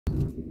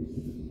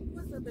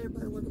up,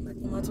 everybody? Welcome back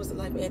to My Twisted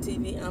Life and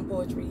TV. I'm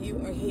Poetry.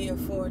 You are here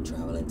for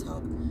Travel and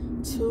Talk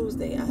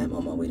Tuesday. I am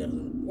on my way to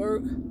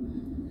work.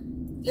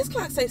 This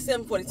clock says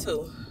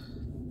 7:42.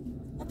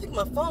 I think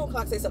my phone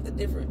clock says something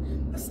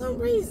different. For some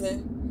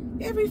reason,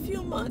 every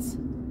few months,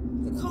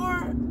 the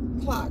car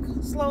clock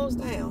slows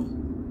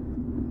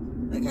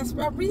down. Like I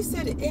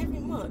reset it every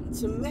month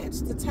to match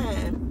the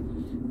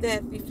time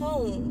that the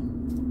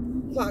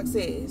phone clock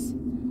says.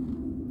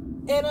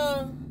 And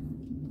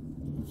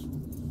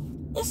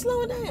it's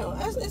slowing down.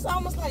 It's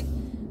almost like,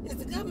 is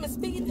the government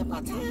speeding up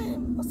our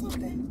time or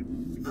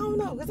something? I don't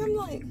know, because I'm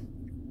like,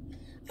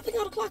 I think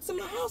all the clocks in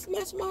my house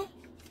match my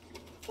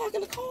clock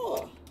in the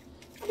car.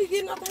 I be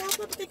getting out the house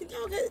and I be thinking,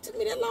 dog, it took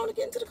me that long to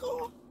get into the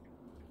car.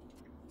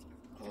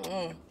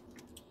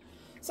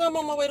 So I'm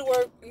on my way to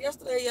work.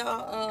 Yesterday,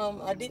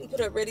 y'all, I didn't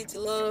put up Ready to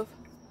Love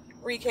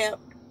recap.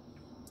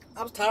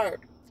 I was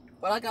tired.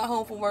 When I got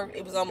home from work,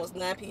 it was almost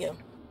 9 p.m.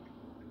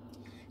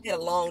 Had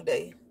a long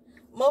day.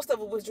 Most of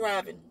it was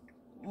driving.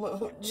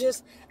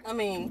 Just, I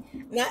mean,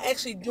 not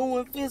actually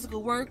doing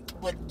physical work,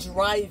 but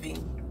driving.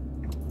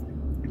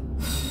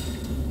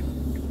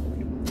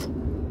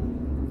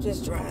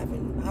 Just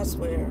driving, I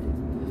swear.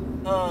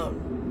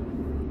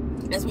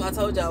 That's why I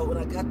told y'all when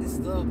I got this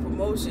little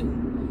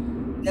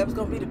promotion, that was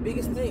gonna be the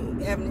biggest thing,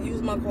 having to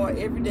use my car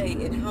every day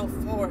and how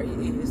far it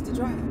is to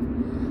drive.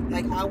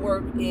 Like, I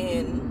work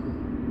in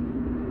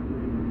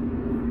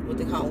what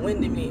they call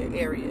Windermere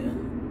area,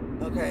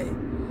 okay?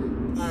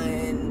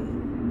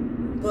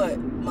 But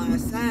my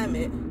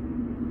assignment,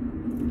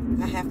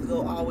 I have to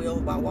go all the way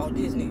over by Walt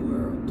Disney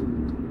World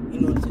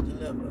in order to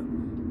deliver.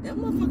 Them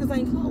motherfuckers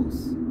ain't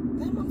close.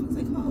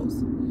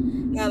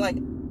 Now, like,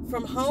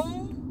 from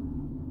home,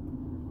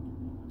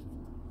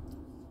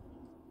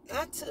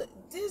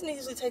 Disney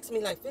usually takes me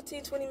like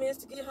 15-20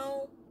 minutes to get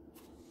home.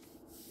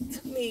 It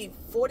took me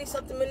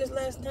 40-something minutes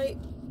last night.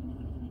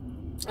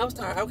 I was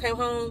tired. I came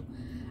home.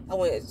 I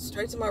went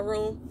straight to my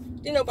room.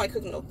 Didn't nobody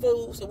cook no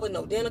food, so wasn't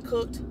no dinner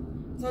cooked.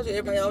 I told you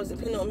everybody always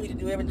depended on me to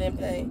do every damn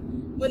thing.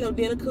 Wasn't no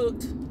dinner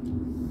cooked.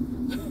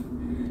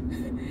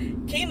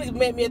 Keely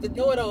met me at the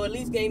door, though, at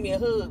least gave me a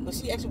hug, but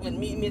she actually wouldn't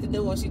meet me at the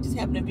door. She just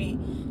happened to be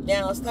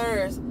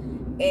downstairs,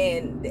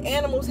 and the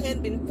animals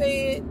hadn't been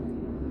fed,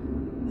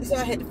 so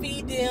I had to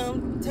feed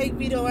them, take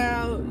Vito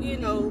out, you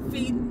know,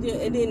 feed,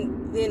 and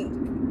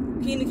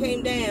then Keely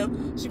came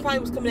down. She probably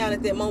was coming out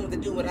at that moment to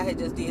do what I had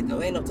just did,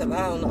 though. Ain't no telling,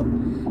 I don't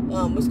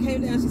know. But she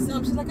came down, she saw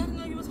me, she's like, I didn't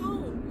know you was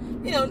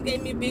home. You know,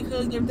 gave me a big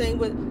hug and everything,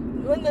 but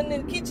wasn't nothing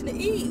in the kitchen to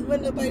eat.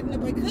 Wasn't nobody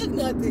cooked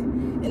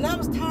nothing. And I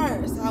was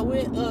tired, so I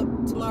went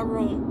up to my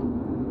room.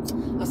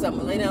 I said, I'm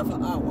going to lay down for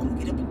an hour. I'm going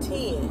to get up at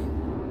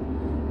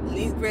 10. At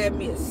least grab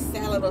me a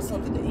salad or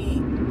something to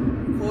eat.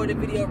 Record the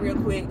video real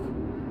quick.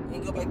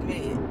 And go back to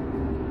bed.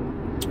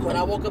 When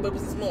I woke up, it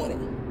was this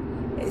morning.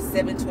 At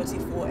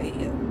 7:24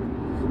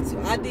 a.m. So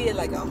I did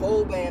like a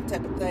whole bath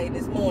type of thing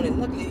this morning.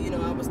 Luckily, you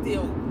know, I was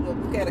still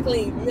kind of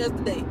clean from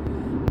yesterday.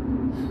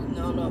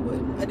 No,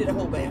 but I did a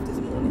whole bath this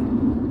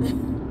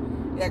morning.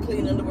 Got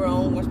clean underwear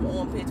on, washed my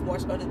armpits,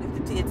 washed underneath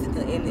the tits and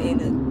the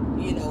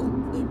you know,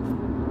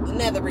 the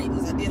nether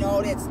regions. I did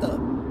all that stuff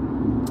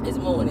this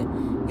morning.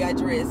 Got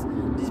dressed,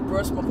 just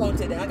brushed my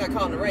ponytail down. I got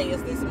caught in the rain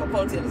yesterday, so my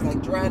ponytail is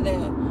like dry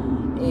now.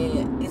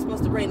 And it's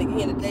supposed to rain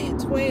again today at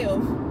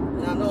 12.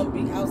 And I know I'm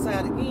gonna be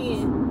outside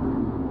again.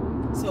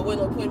 So it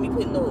wasn't no point in me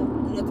putting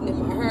nothing in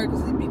my hair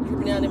because it'd be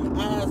dripping down in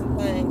my eyes and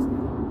things.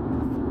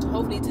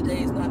 Hopefully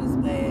today is not as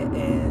bad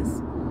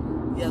as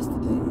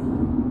yesterday.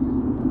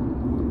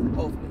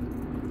 Hopefully.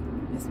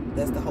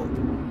 That's the hope.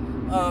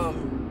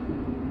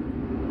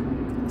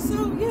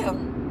 So yeah.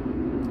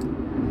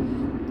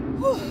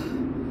 Whew.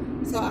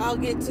 So I'll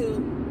get to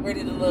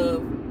Ready to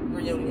Love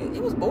reunion.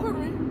 It was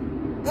boring.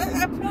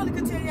 I probably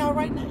could tell y'all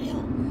right now,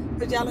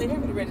 because y'all ain't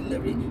here for the Ready to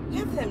Love reunion.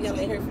 Half the time y'all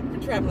ain't here for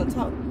Travel and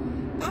Talk.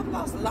 I've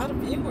lost a lot of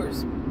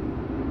viewers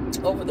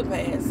over the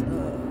past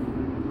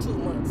 2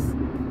 months.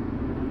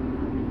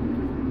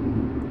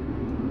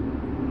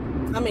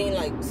 I mean,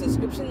 like,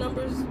 subscription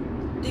numbers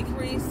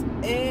decrease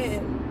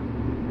and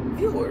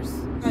viewers.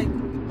 Like,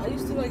 I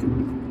used to, like,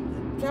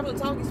 Travel and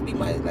Talk used to be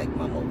my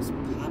most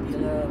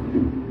popular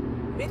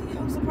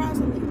video,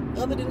 surprisingly,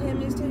 other than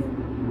Handmaid's Tale.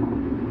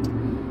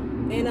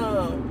 And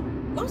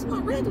most of my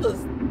regulars,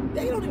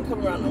 they don't even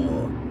come around no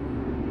more.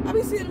 I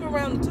be seeing them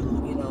around the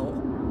tube, you know,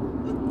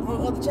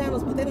 on other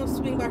channels, but they don't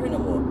swing by here no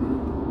more.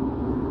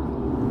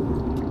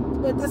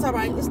 But that's all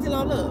right. It's still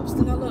all love. I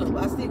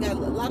still got a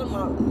lot of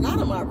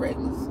my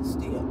regulars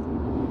still.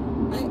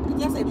 I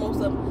can't say most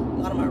of them.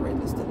 A lot of my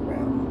regulars still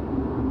around.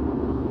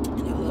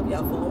 And I love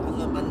y'all for it. I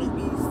love my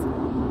newbies.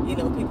 You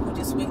know, people who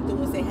just swing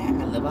through and say hi.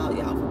 I love all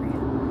y'all for real.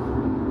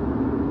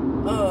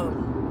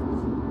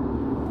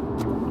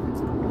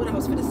 What I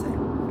was gonna say?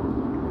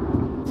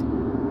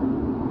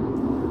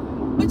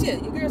 But yeah,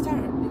 your girl's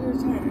tired.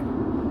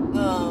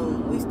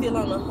 We still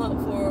on the hunt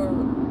for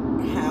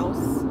a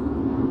house.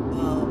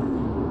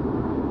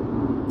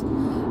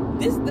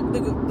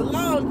 The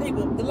lawn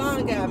people, the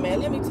lawn guy, man,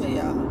 let me tell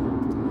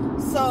y'all.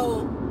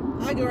 So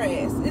our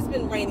grass, it's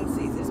been raining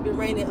season. It's been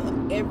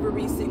raining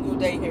every single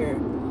day here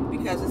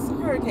because it's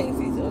hurricane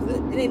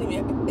season. It ain't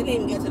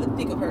even got to the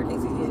thick of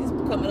hurricane season yet. It's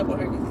coming up on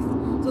hurricane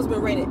season. So it's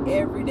been raining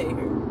every day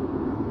here.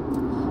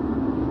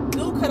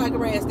 Dude cut our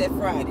grass that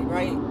Friday,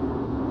 right?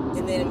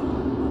 And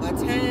then by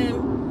the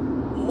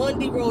time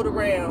Monday rolled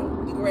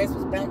around, the grass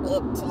was back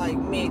up to like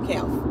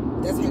mid-calf.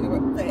 That's how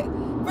bad.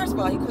 First of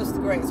all, he cuts the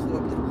grass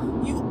horribly.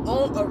 You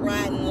own a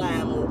riding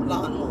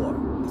lawnmower.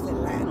 I said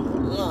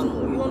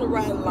lawnmower. You own a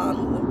riding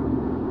lawnmower.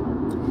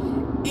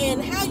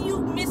 And how you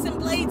missing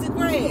blades of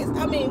grass?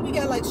 I mean, we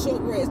got like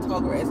short grass,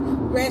 tall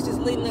grass just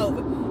leaning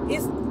over.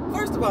 It's,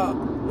 first of all,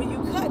 when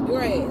you cut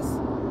grass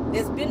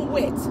that's been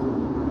wet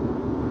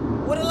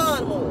with a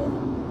lawnmower,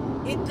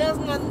 it does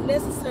not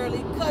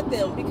necessarily cut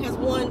them because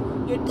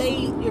one, your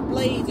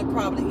blades are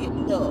probably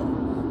getting dull.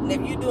 And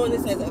if you're doing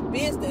this as a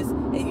business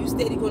and you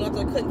steady going out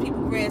there cutting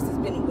people's grass that's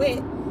been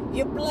wet,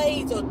 your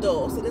blades are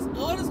dull. So this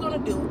all it's gonna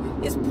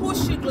do is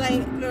push your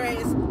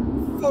grass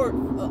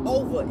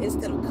over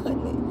instead of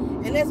cutting it.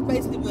 And that's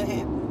basically what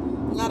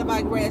happened. A lot of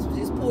our grass was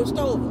just pushed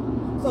over.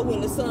 So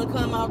when the sun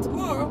come out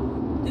tomorrow,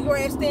 the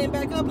grass stand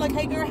back up like,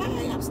 hey girl,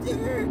 hi, I'm still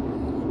here.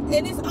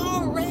 And it's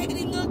all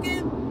raggedy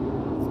looking.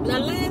 Now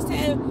last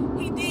time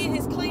he did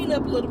his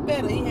cleanup a little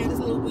better. He had his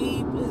little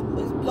weed,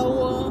 his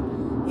blower.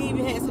 He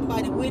even had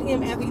somebody with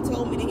him after he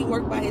told me that he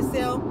worked by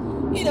himself.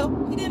 You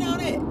know, he did all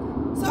that.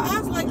 So I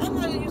was like, I'm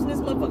not using this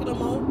motherfucker no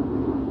more.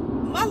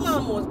 My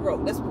lawnmower's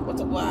broke. That's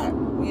why,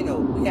 you know,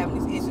 we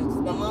having these issues.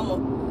 My mama,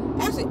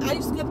 actually, I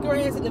used to cut the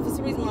grass, and if for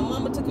some reason my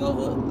mama took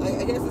over, like,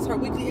 I guess it's her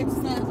weekly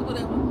exercise or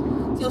whatever.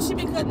 So she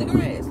been cutting the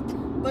grass.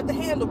 But the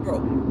handle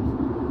broke.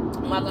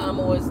 My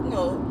lawnmower is, you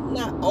know,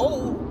 not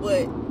old,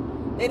 but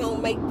they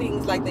don't make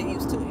things like they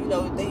used to. You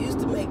know, they used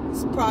to make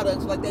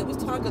products like they was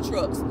Tonka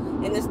trucks,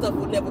 and this stuff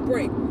would never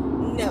break.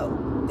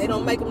 No, they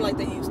don't make them like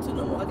they used to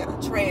no more. I got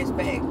a trash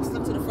bag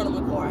stuck to the front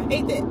of my car. I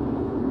hate that.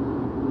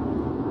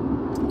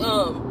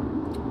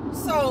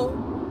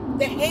 So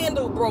the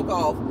handle broke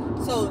off.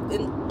 So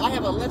then I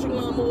have an electric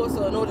lawnmower,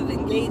 so in order to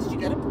engage it, you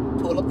gotta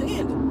pull up the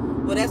handle.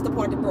 Well, that's the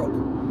part that broke.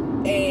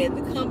 And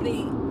the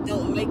company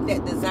don't make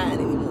that design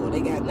anymore.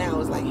 They got now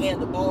it's like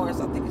handlebars.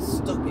 I think it's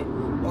stupid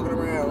walking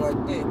around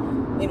like that.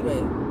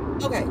 Anyway,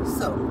 okay,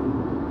 so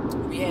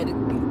we had to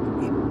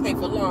pay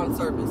for lawn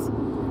service.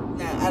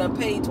 Now I done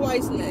paid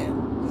twice now.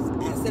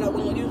 I said I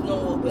wasn't gonna use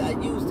no more, but I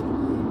used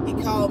them. He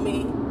called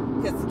me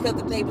because he cut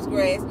the neighbor's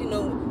grass. You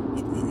know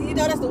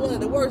that's one of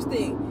the worst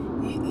things.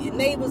 Your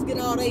neighbors get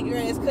all their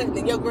grass cut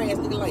and your grass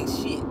looking like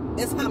shit.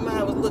 That's how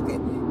mine was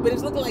looking. But it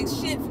was looking like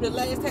shit from the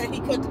last time he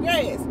cut the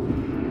grass.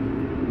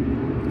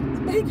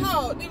 But he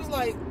called. He was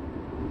like,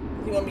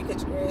 you want me to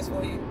cut your grass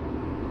for you?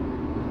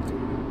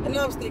 And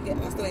I was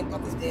thinking, I still ain't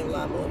bought this damn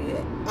lawnmower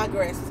yet. Our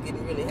grass is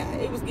getting really high.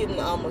 It was getting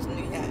almost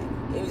knee high.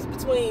 It was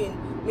between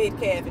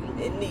mid-calf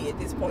and knee at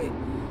this point.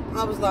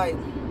 I was like,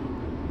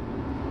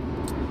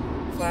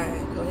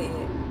 fine, go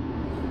ahead.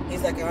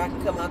 He's like, I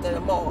can come out there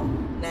tomorrow.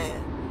 Nah.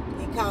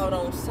 He called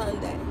on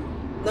Sunday.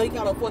 No, he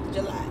called on 4th of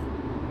July.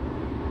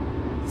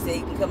 He said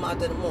he can come out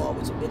there tomorrow,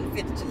 which would have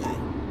been the 5th of July.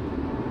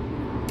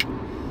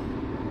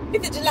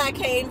 5th of July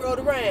came, rolled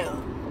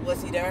around.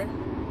 Was he there?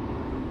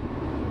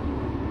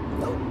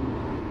 Nope.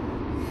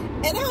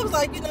 And I was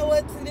like, you know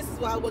what? See, this is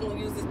why I wasn't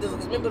going to use this dude.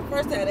 Because remember the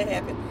first time that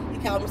happened, he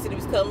called me, said he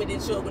was coming,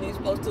 didn't show up when he was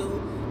supposed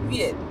to.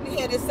 Yeah, we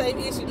had this same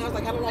issue. And I was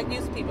like, I don't like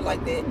using people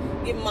like that.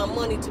 Giving my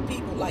money to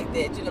people like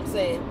that. You know what I'm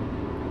saying?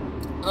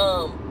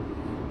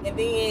 And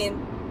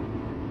then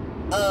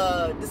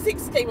the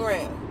 6th came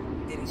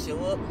around. Did he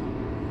show up?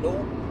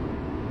 Nope.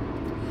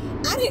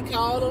 I didn't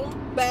call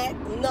him back,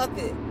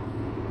 nothing.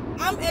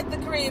 I'm at the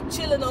crib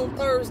chilling on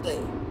Thursday.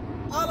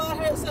 All I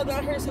heard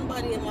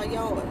somebody in my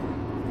yard.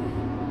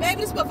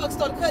 Baby, this motherfucker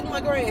started cutting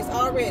my grass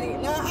already.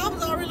 Now, I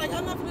was already like,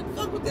 I'm not gonna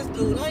fuck with this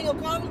dude. I ain't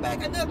gonna call him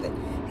back or nothing.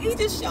 He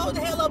just showed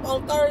the hell up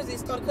on Thursday,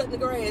 started cutting the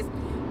grass.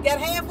 Got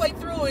halfway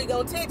through it,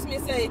 gonna text me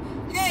and say,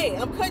 hey,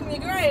 I'm cutting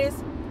your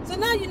grass. So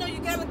now you know you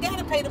gotta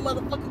pay the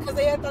motherfucker because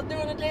they out there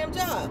doing a damn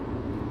job.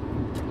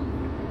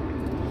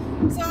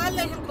 So I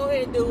let him go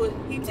ahead and do it.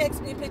 He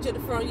texted me a picture of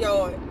the front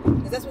yard.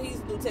 Because that's what he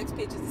used to do, text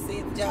pictures to see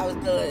if the job is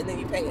done and then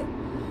you pay him.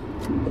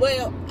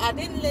 Well, I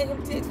didn't let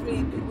him text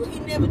me. Well, he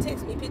never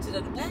texted me pictures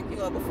of the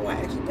backyard before I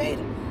actually paid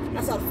him.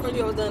 I saw the front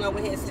yard was done. I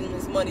went ahead and sent him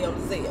his money on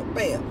the Zelle.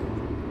 Bam.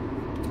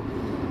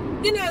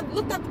 Then I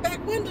looked out the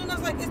back window and I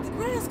was like, is the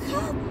grass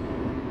cut?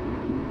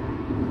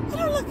 I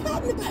don't look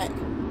cut in the back.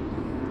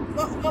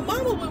 My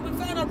mama, when we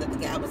found out that the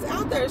guy was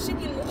out there, she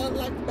went and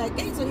unlocked the back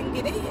gate so he can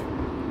get in.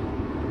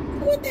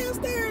 I went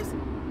downstairs.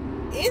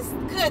 It's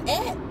cut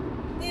at,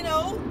 you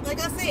know, like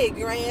I said,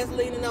 grass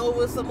leaning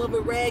over, some of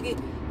it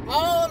ragged.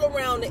 All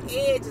around the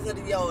edges of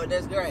the yard,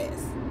 there's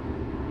grass.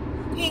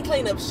 He ain't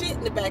cleaned up shit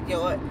in the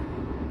backyard.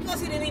 Plus,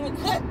 he didn't even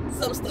cut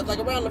some stuff, like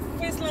around the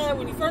fence line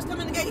when you first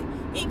come in the gate.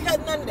 He ain't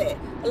cut none of that.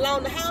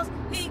 Along the house,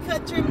 he ain't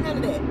cut trim, none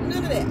of that.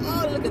 None of that.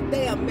 Oh, look a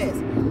damn mess.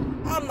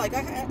 I'm like,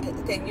 I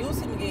can't use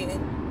him again.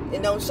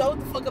 And don't show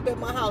the fuck up at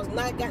my house.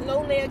 Not got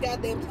no damn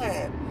goddamn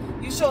time.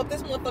 You show up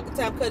this motherfucking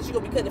time because you're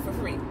going to be cutting it for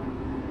free.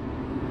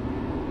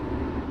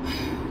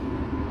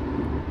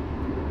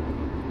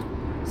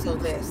 So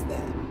that's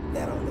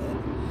that on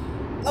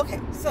that. Okay,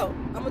 so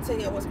I'm gonna tell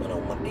you what's going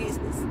on with my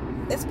business.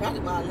 That's probably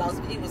why I lost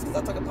viewers, because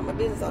I talk about my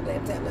business all the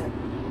damn time now.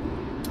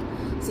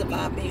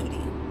 Survive Beauty.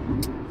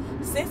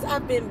 Since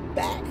I've been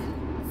back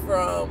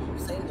from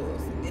St.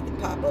 Louis and did the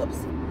pop-ups,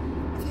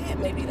 I've had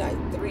maybe like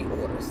 3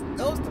 orders.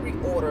 Those 3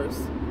 orders,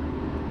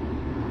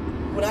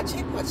 when I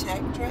checked my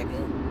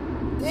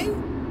tracking, they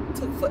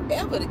took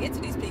forever to get to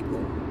these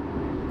people.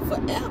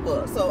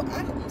 Forever. So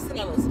I'm sending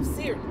out a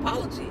sincere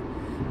apology.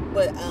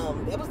 But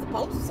it was the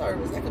postal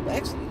service. I could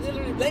actually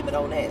literally blame it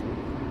on that.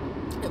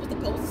 It was the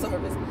postal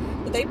service.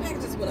 But they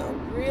packages went out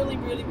really,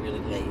 really, really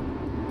late.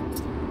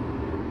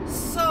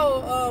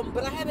 So,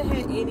 but I haven't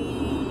had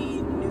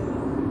any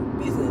new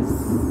business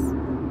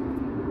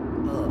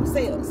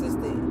sales since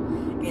then.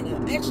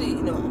 And actually,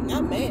 I'm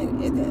not mad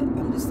at that.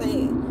 I'm just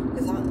saying,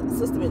 because my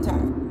sister been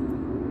tired.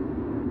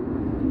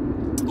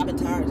 I've been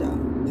tired, y'all.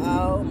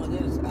 Oh my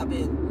goodness,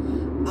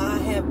 I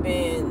have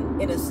been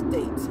in a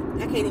state.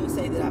 I can't even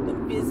say that I've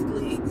been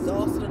physically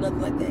exhausted or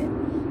nothing like that.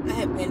 I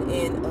have been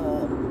in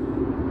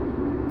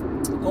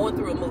going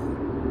through a mood.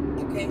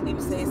 I can't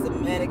even say it's a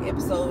manic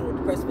episode or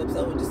depressive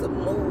episode, just a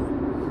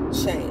mood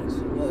change.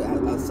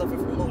 I suffer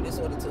from mood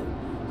disorder too.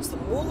 Just a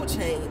mood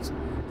change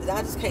that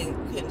I just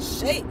couldn't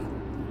shake.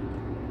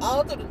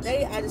 All through the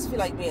day, I just feel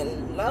like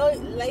being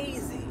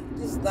lazy,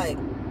 just like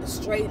a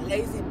straight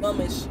lazy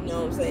bummish. You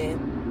know what I'm saying?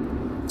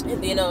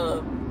 And then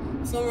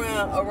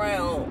somewhere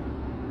around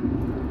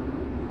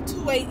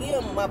 2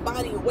 a.m. my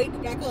body will wake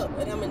back up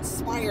and I'm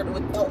inspired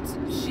with thoughts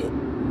and shit.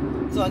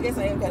 So I guess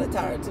I am kind of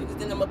tired too, because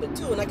then I'm up at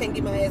 2 and I can't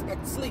get my ass back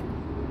to sleep.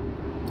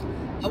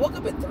 I woke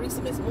up at 3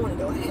 some this morning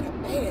though. I had a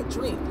bad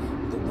dream.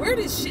 The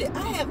weirdest shit.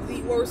 I have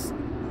the worst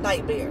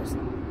nightmares.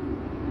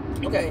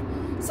 Okay,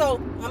 so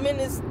I'm in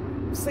this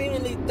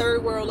seemingly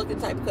third world looking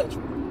type of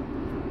country.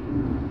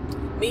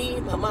 Me,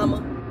 my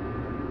mama,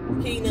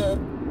 Keena,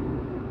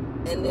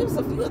 and there was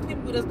a few other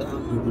people with us, but I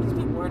don't know who these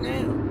people were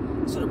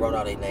now. I should have wrote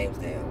all their names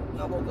down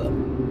when I woke up.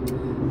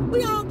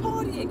 We all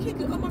partying,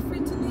 kicking. Oh, my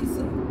friend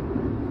Tanisa.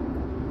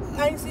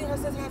 I ain't seen her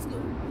since high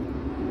school.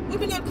 We've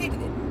been out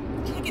kicking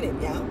it,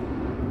 y'all.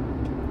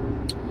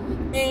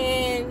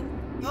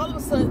 And all of a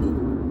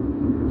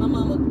sudden, my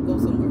mama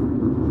goes somewhere. I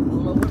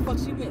don't know where the fuck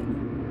she went.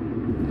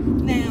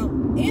 Now,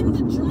 in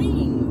the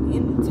dream,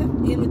 in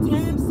the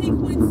time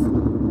sequence,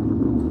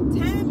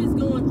 time is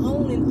going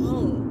on and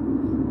on.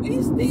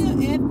 We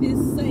still at this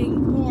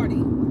same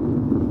party,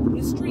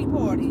 this street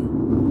party,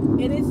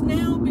 and it's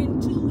now been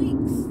 2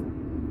 weeks,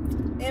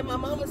 and my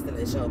mama still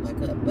didn't show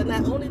back up. But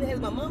not only has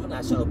my mama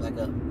not showed back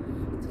up,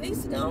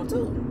 Denise gone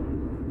too.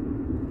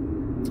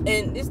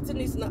 And this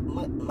Denise not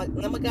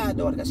my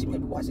goddaughter, because she may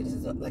be watching. This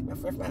is like my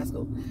friend from high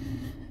school,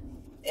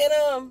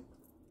 and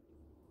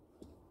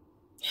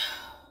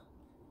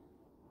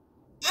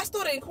I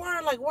started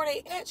inquiring like where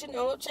they at, checking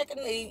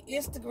their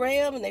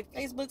Instagram and their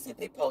Facebook, if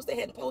they post. They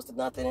hadn't posted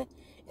nothing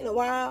in a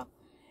while,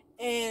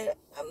 and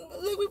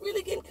we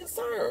really getting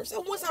concerned. So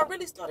once I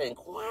really started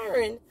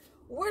inquiring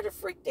where the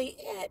freak they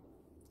at,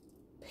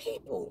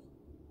 people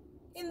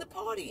in the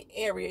party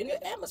area, in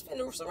the atmosphere,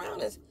 in the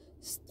surroundings,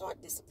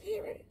 start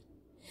disappearing.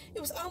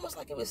 It was almost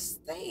like it was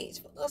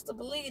staged for us to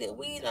believe that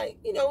we, like,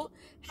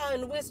 how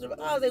in the Wizard of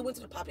Oz they went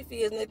to the poppy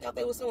fields and they thought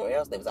they were somewhere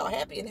else. They was all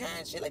happy and high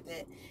and shit like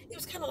that. It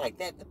was kind of like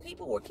that. The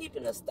people were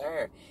keeping us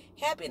stirred,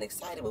 happy and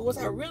excited. But once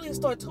I really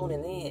started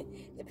tuning in,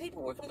 the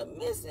people were coming up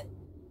missing.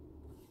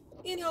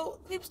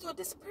 People started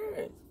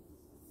disappearing.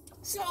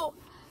 So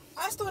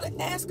I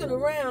started asking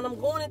around. I'm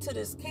going into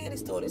this candy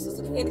store. This is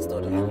a candy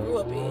store that I grew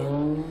up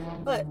in.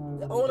 But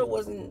the owner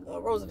wasn't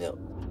Roosevelt.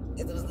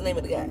 It was the name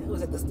of the guy who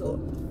was at the store.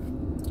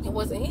 It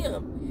wasn't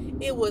him.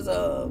 It was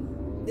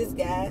this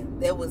guy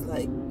that was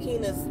like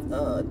Keena's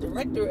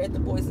director at the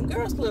Boys and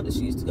Girls Club that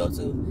she used to go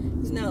to.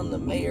 He's now the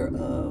mayor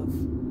of,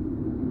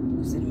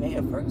 is it the mayor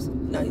of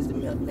Ferguson? No, he's the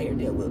mayor of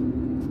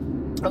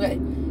Deadwood. Okay.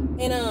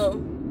 And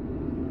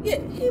yeah,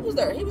 he was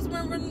there. He was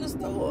running the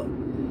store.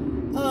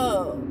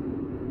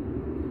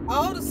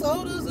 All the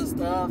sodas and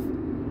stuff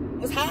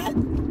was hot.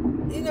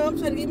 I'm trying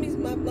to get me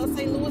my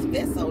St. Louis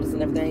best sodas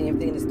and everything.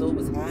 Everything in the store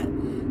was hot.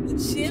 The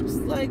chips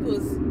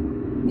was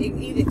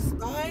either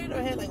expired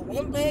or had like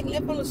one bag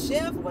left on the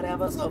shelf or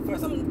whatever. So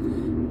first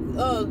I'm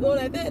going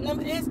like that, and I'm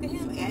asking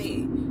him,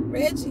 "Hey,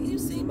 Reggie, you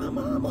seen my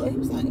mama?" He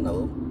was like,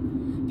 "No."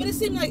 But it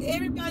seemed like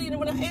everybody,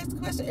 when I asked the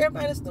question,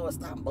 everybody in the store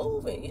stopped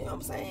moving. You know what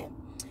I'm saying?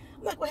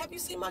 I'm like, "Well, have you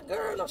seen my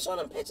girl?" And I'm showing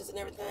them pictures and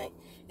everything,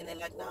 and they're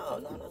like,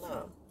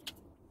 "No."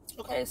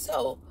 Okay,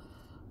 so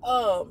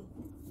I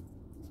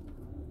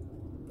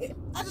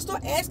just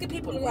started asking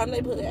people around the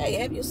neighborhood, "Hey,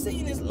 have you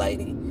seen this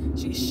lady?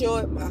 She's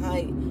short, my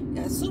height,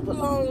 got super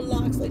long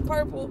locks, like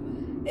purple."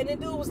 And the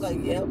dude was like,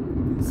 "Yep,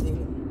 seen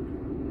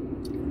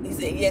her." He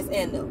said yes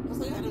and no. I was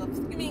like, "How do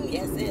you mean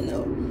yes and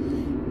no?"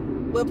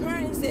 Well,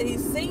 apparently he said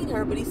he's seen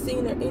her, but he's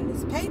seen her in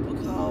this paper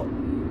called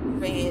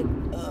Red,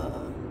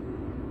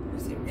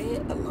 was it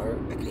Red Alert?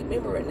 I can't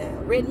remember it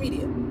now. Red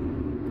Media.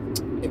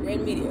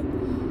 Red Media.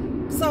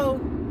 So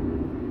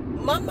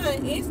my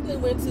mind instantly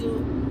went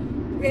to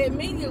Red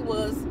Media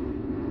was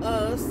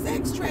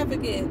sex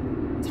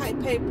trafficking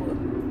type paper,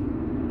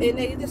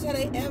 and that's how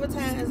they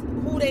advertise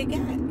who they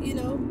got, you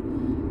know.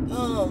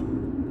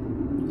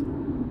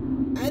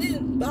 I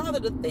didn't bother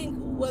to think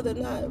whether or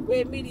not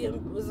red media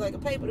was like a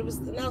paper that was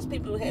announced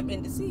people had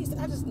been deceased.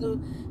 I just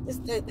knew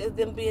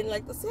them being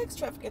like the sex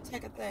trafficking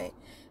type of thing.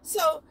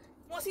 So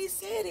once he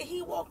said it,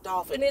 he walked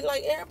off, and then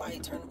like everybody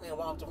turned away and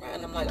walked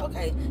around. I'm like,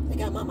 okay, they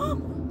got my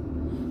mama.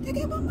 They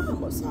got my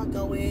mama. So I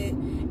go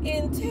in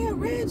and tell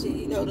Reggie,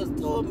 you know, the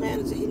store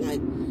manager, he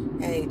like,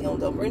 hey, don't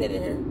bring it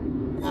in here.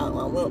 We don't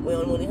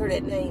want to hear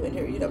that name in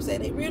here. You know what I'm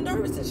saying? They real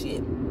nervous and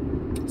shit.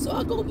 So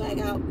I go back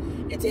out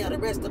and tell the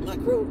rest of my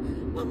crew,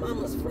 my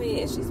mama's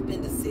friend, she's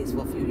been deceased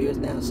for a few years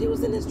now. She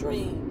was in this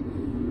dream.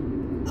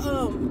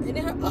 And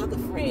then her other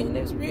friend,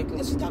 that was real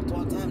close, she talked to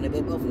all the time. They've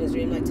been both in this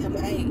dream, like, tell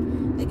me, hey,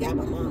 they got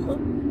my mama,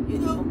 you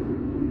know.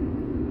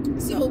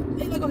 So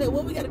they like, okay,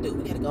 what we got to do?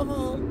 We got to go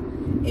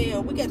home,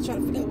 and we got to try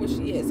to figure out where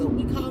she is. So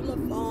we called her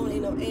phone,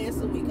 ain't no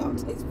answer. We called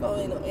Tanique's phone,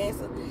 ain't no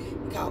answer.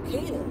 We called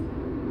Kena.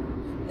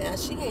 Now,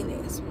 she ain't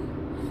answering.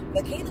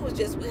 But Kena was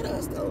just with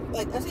us, though.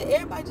 Like I said,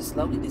 everybody just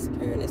slowly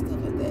disappearing and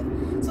stuff like that.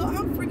 So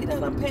I'm freaking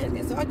out. I'm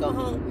panicking. So I go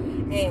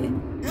home,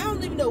 and I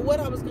don't even know what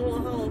I was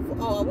going home for.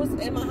 Oh, I was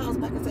at my house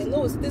back in St.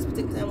 Louis this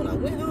particular time when I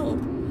went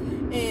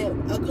home.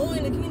 And I go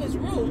into Kena's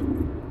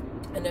room,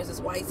 and there's this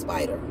white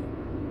spider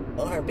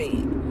on her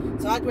bed.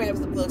 So I grabs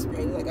the bug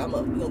spray. Like, we're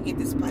going to get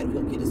this spider. We're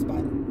going to kill this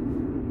spider.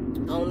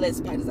 I don't let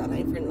spiders out. I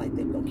ain't friendly like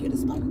that. We're going to kill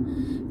this spider.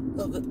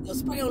 Go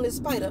spray on this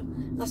spider.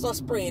 I start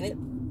spraying it.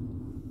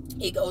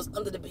 It goes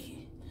under the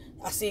bed.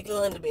 I see it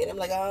go under the bed. I'm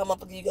like, oh,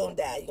 motherfucker, you're going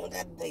to die. You're going to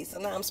die today. So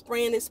now I'm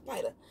spraying this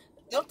spider.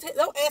 Don't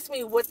ask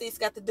me what this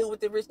got to do with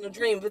the original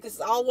dream, but this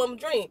is all one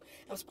dream.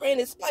 I'm spraying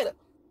this spider.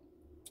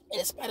 And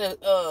the spider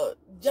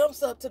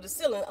jumps up to the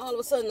ceiling. All of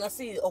a sudden, I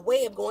see a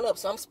web going up.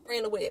 So I'm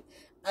spraying the web.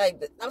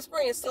 I'm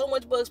spraying so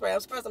much bug spray.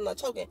 I'm surprised I'm not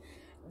choking.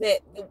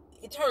 That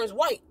it turns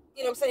white.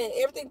 You know what I'm saying?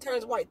 Everything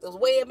turns white. Those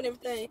web and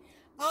everything.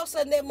 All of a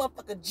sudden, that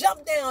motherfucker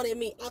jumped down at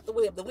me out the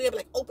web. The web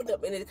like opened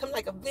up, and it come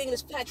like a big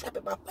flat trap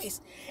in my face.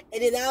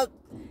 And then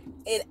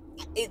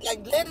it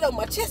like landed on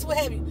my chest, what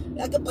have you.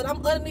 But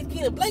I'm underneath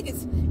Kena's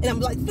blankets, and I'm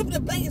like flipping the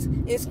blankets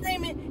and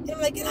screaming. And I'm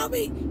like, get out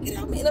me, get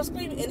out me. And I'm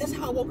screaming, and that's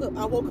how I woke up.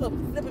 I woke up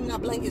flipping my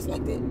blankets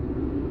like that.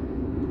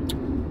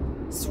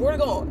 Swear to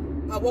God,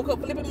 I woke up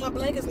flipping my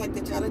blankets like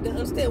that. Y'all didn't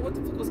understand what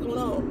the fuck was going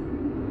on.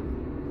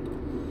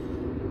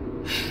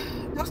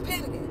 I was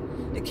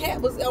panicking. The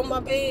cat was on my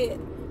bed,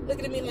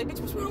 looking at me like, bitch,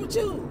 what's wrong with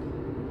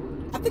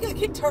you? I think I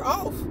kicked her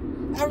off.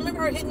 I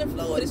remember her hitting the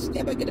floor, and she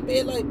got back in the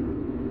bed like,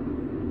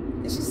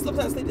 and she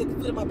sometimes slept at the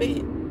foot of my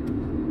bed.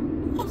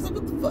 I was like,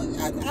 what the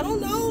fuck? I don't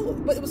know,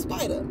 but it was a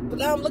spider. But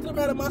now I'm looking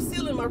around at my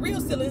ceiling, my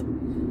real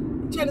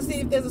ceiling, trying to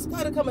see if there's a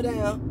spider coming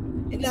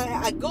down. And now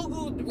I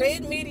Googled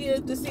red media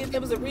to see if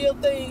there was a real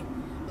thing.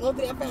 The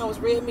only thing I found was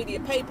red media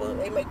paper.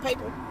 They make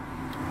paper.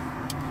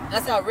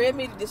 I saw red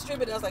media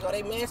distributor. I was like, oh,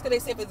 they masking. They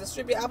said it's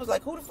distributor. I was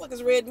like, who the fuck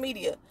is red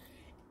media?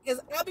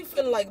 Because I be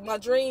feeling like my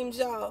dreams,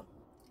 y'all,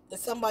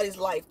 is somebody's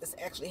life that's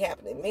actually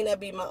happening. It may not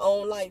be my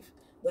own life,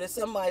 but it's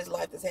somebody's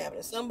life that's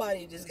happening.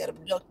 Somebody just got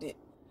abducted,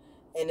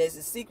 and there's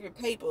a secret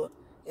paper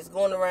that's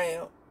going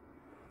around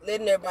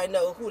letting everybody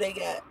know who they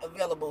got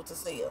available to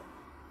sell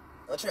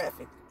or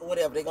traffic or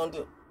whatever they're going to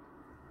do.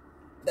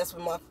 That's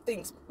what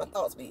my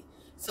thoughts be.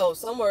 So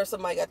somewhere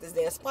somebody got this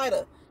damn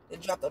spider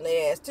that dropped on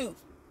their ass too,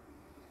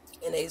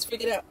 and they just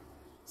freaked out.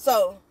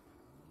 So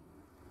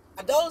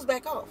I dozed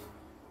back off.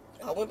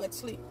 I went back to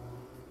sleep.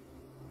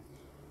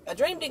 My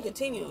dream didn't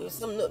continue. It was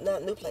some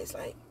new place.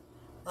 Like,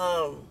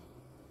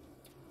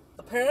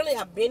 apparently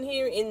I've been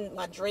here in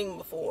my dream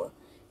before.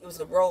 It was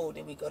a road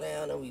that we go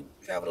down, and we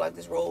travel like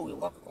this road. We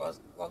walk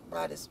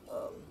by this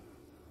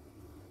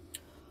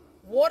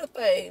water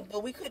thing,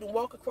 but we couldn't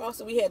walk across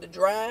it. We had to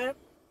drive.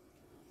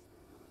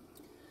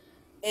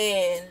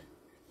 And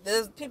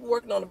there's people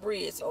working on the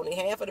bridge, so only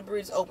half of the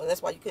bridge is open.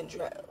 That's why you couldn't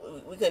drive.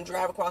 We couldn't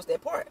drive across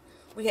that part.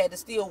 We had to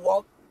still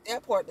walk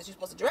that part that you're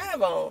supposed to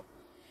drive on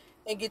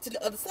and get to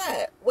the other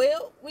side.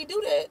 Well, we do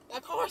that.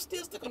 Our car's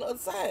still stuck on the other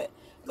side.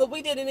 But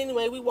we did it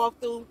anyway. We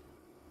walked through.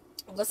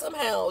 But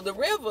somehow the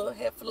river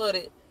had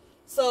flooded.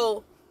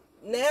 So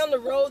now the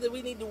road that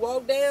we need to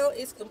walk down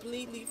is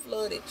completely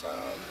flooded,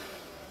 y'all.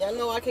 Y'all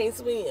know I can't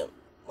swim.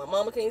 My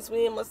mama can't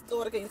swim. My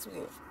daughter can't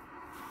swim.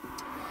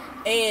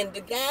 And the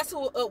guys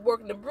who were up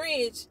working the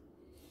bridge,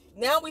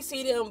 now we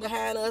see them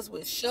behind us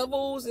with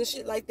shovels and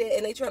shit like that,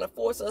 and they trying to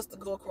force us to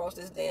go across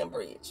this damn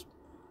bridge.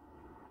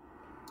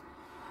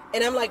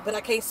 And I'm like, but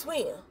I can't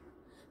swim.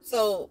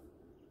 So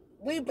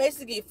we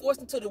basically get forced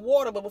into the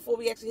water, but before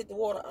we actually hit the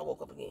water, I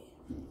woke up again.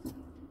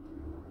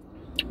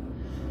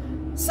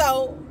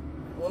 So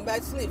went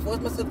back to sleep,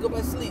 forced myself to go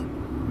back to sleep.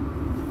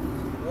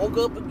 Woke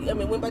up,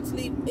 went back to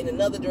sleep, and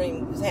another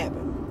dream was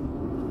happening.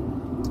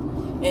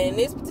 And in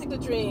this particular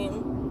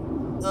dream,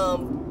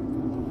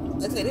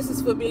 like I said, this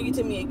is familiar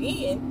to me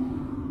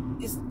again.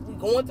 We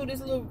going through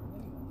this little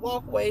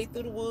walkway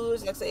through the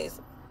woods. Like I said,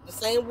 it's the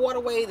same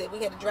waterway that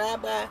we had to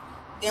drive by.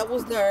 That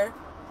was there.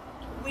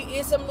 We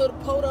in some little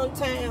podunk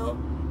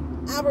town,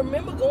 I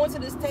remember going to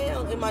this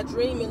town in my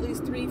dream at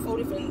least 3-4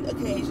 different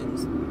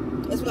occasions.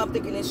 That's what I'm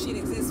thinking. This shit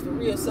exists for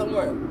real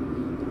somewhere.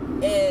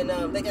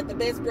 And they got the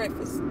best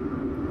breakfast.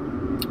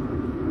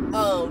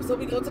 So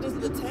we go to this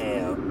little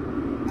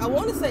town. I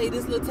want to say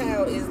this little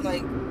town is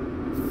like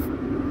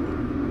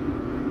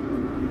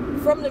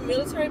from the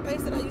military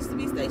base that I used to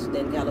be stationed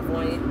in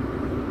California.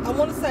 I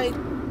want to say,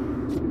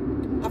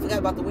 I forgot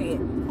about the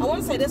wind. I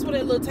want to say that's where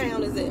that little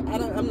town is at.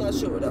 I'm not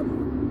sure though.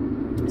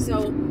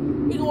 So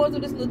we going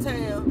through this little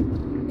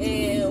town,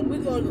 and we're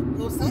going to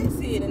go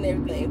sightseeing and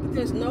everything, but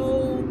there's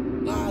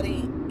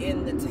nobody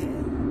in the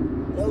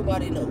town.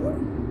 Nobody nowhere.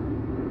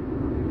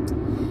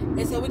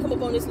 And so we come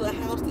up on this little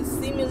house that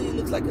seemingly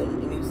looks like a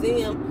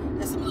museum.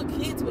 There's some little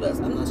kids with us.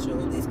 I'm not sure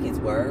who these kids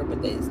were,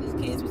 but these little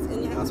kids was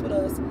in the house with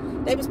us.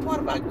 They was part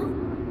of our group.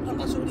 I'm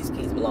not sure who these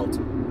kids belong to.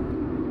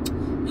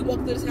 We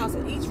walked through this house,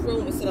 and each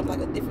room was set up like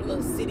a different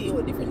little city or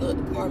a different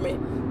little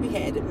department. We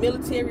had the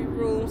military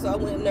room, so I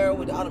went in there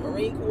with all the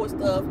Marine Corps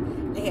stuff.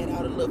 They had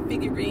all the little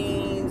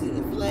figurines and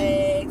the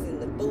flags and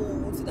the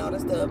boots and all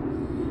that stuff.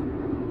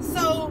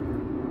 So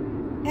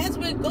as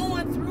we're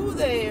going through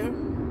there,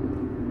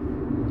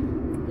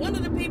 one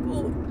of the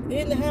people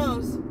in the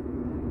house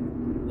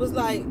was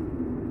like,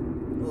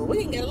 well, we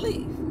ain't gotta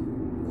leave.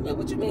 I'm like,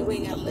 what you mean we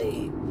ain't gotta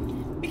leave?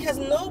 Because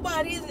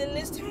nobody is in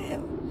this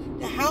town.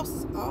 The house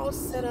is all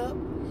set up.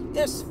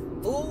 There's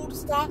food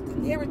stocked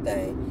and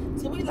everything.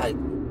 So we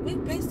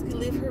basically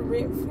live here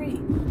rent free.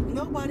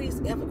 Nobody's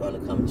ever gonna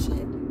come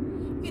check.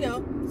 You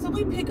know, so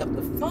we pick up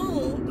the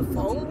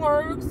phone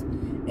works,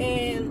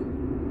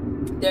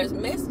 and there's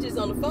messages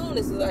on the phone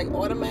that's like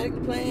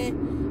automatically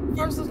playing.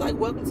 First it was like,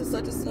 welcome to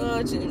such and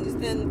such, and this,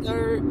 that, and the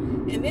third.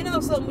 And then all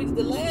of a sudden,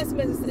 the last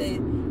message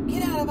said,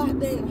 get out of our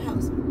damn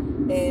house.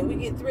 And we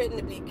get threatened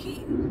to be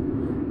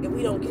killed if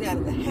we don't get out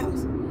of the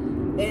house.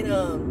 And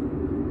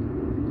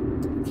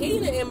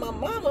Keena and my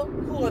mama,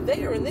 who are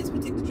there in this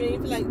particular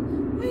dream, feel like,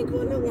 we ain't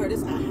going nowhere.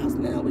 This is our house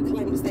now. We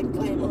claim to take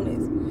claim on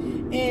this.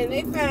 And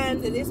they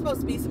find that there's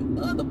supposed to be some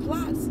other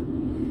plots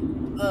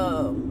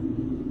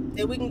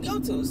that we can go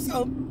to.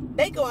 So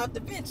they go out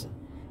to venture.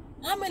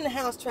 I'm in the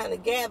house trying to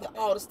gather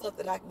all the stuff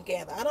that I can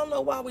gather. I don't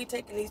know why we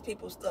taking these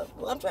people's stuff.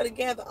 Well, I'm trying to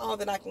gather all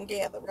that I can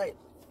gather, right?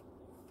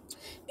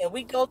 And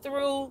we go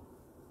through,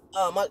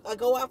 I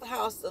go out the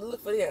house to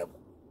look for them.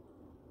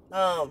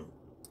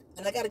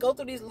 And I got to go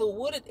through these little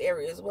wooded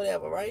areas,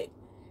 whatever, right?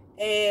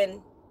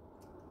 And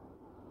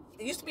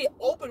it used to be an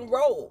open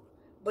road,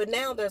 but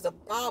now there's a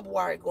barbed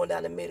wire going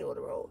down the middle of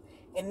the road.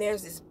 And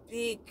there's this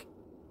big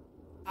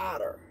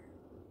otter.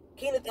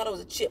 Keena thought it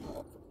was a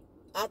chipmunk.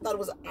 I thought it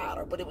was an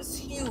otter, but it was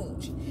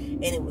huge.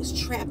 And it was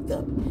trapped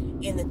up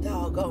in the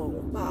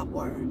doggone barbed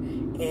wire.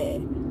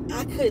 And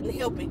I couldn't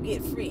help it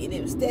get free. And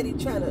it was steady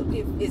trying to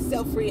get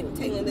itself free and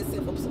tangling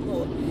itself up some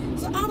more.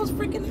 So I was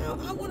freaking out.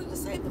 I wanted to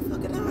save the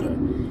fucking otter.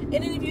 And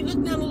then if you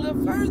look down a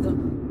little further,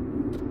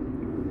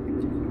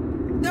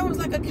 there was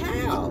like a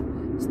cow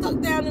stuck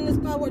down in this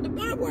barbed wire. The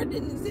barbed wire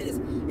didn't exist.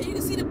 And you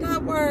can see the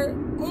barbed wire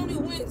only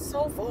went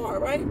so far,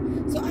 right?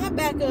 So I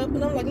back up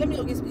and I'm like, let me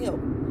go get some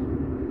help.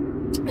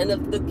 And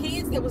the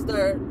kids that was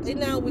there, they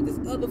now with this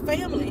other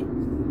family,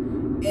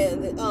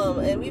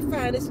 and we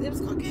find this, it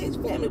was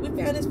Caucasian family. We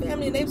found this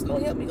family, and they was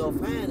gonna help me go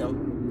find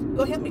them,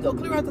 go help me go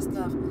clear out the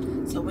stuff.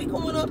 So we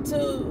going up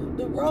to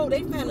the road.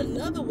 They found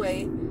another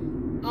way.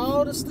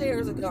 All the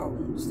stairs are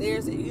gone. The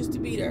stairs that used to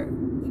be there,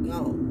 they're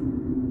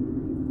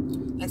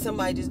gone. Like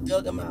somebody just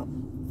dug them out.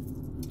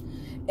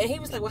 And he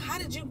was like, well, how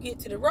did you get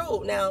to the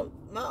road? Now,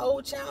 my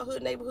old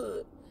childhood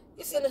neighborhood,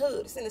 it's in the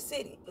hood, it's in the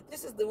city, but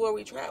this is where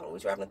we travel. We're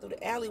traveling through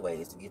the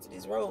alleyways to get to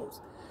these roads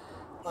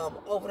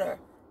over there.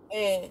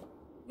 And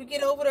we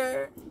get over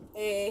there,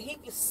 and he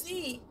could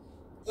see,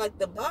 like,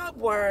 the barbed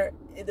wire,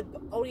 it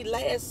only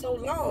lasts so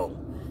long.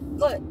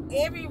 But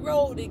every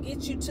road that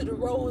gets you to the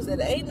roads that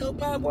ain't no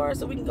barbed wire,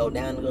 so we can go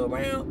down and go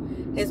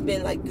around, has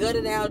been, like,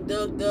 gutted out,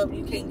 dug up.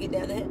 You can't get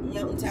down the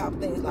mountaintop,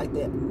 things like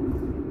that.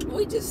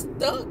 We just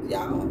stuck,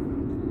 y'all.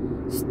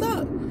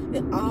 Stuck.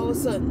 And all of a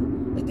sudden,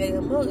 a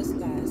damn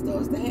mudslide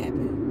starts to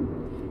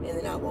happen. And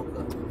then I woke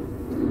up.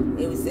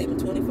 It was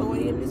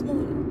 7:24 a.m. this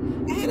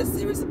morning. I had a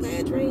series of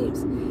bad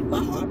dreams.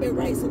 My heart been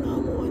racing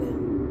all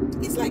morning.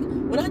 It's like,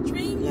 when I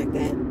dream like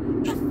that,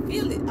 I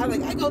feel it.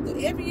 I go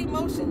through every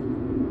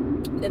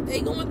emotion that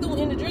they going through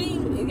in the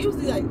dream. And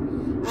usually, like,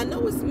 I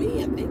know it's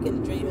me. I think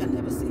in the dream, I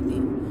never see me.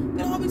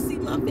 But I always see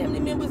my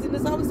family members, and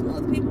there's always some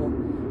other people,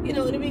 you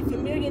know, and it be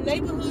familiar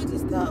neighborhoods and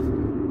stuff.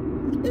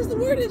 It's the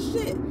weirdest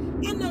shit.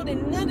 I know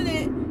that none of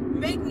that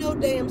make no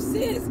damn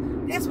sense.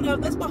 That's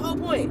my whole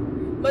point.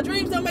 My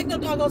dreams don't make no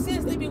doggone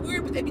sense. They be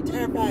weird, but they be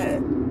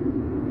terrifying.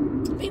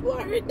 People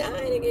are here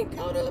dying and getting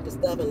caught up and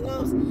stuff and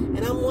lost.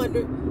 And I'm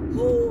wondering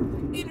who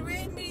in the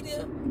red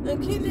media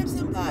done kidnapped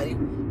somebody.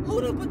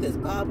 Who done put this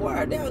barbed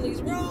wire down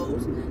these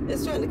roads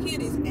that's trying to kill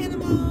these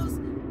animals.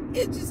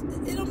 It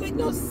don't make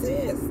no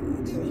sense.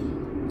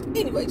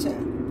 Anyway,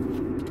 child.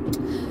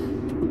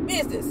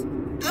 Business.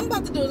 I'm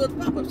about to do a little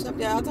pop-up shop,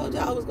 y'all. I told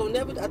y'all I was going to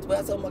never, I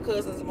told my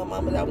cousins and my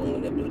mama that I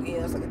wasn't going to never do it again.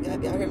 I was like,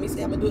 y'all heard me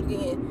say I'm going to do it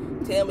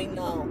again? Tell me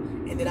no.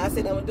 And then I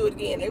said I'm gonna do it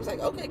again. They was like,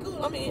 okay,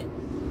 cool, I'm in.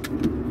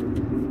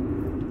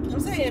 I'm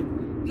saying,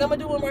 I'm gonna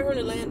do one right here in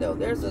Orlando.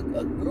 There's a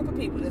group of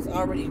people that's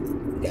already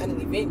got an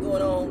event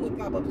going on with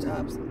pop-up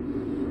shops,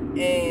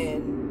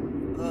 and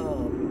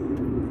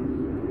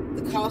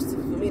the cost for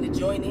me to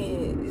join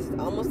in is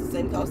almost the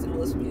same cost it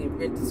was for me to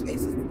rent the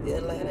spaces in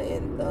Atlanta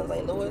and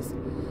St. Louis.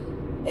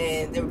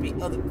 And there would be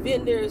other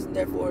vendors, and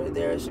therefore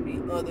there should be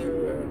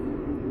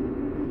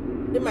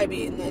there might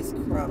be a nice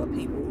crowd of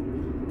people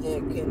that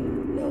can,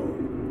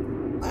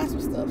 buy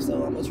some stuff.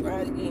 So I'm gonna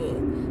try it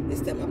again.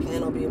 This time I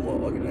plan on being more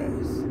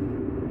organized.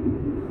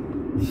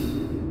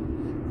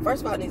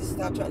 First of all, I need to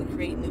stop trying to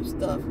create new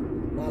stuff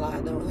while I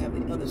don't have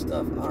the other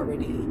stuff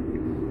already,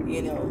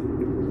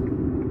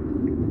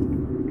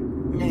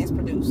 mass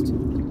produced. So,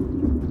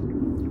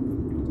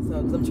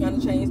 because I'm trying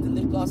to change the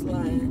lip gloss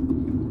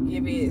line,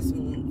 give it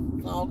some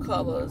fall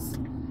colors.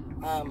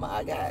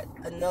 I got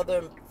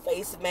another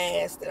face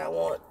mask that I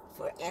want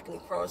for acne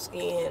prone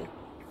skin.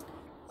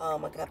 I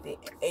got the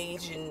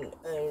Asian,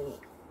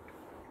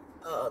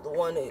 the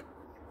one that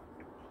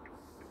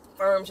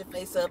firms your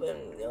face up,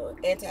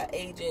 and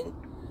anti-aging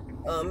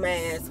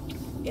mask.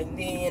 And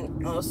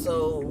then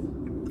also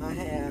I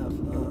have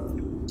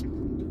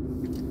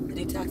the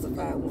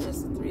detoxified one.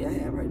 That's the 3 I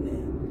have right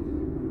now.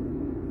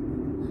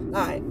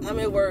 Alright, I'm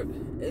at work.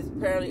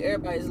 Apparently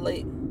everybody's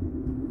late.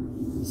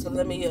 So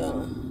let me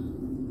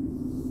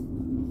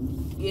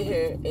get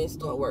here and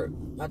start work.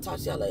 I'll talk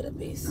to y'all later.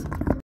 Peace.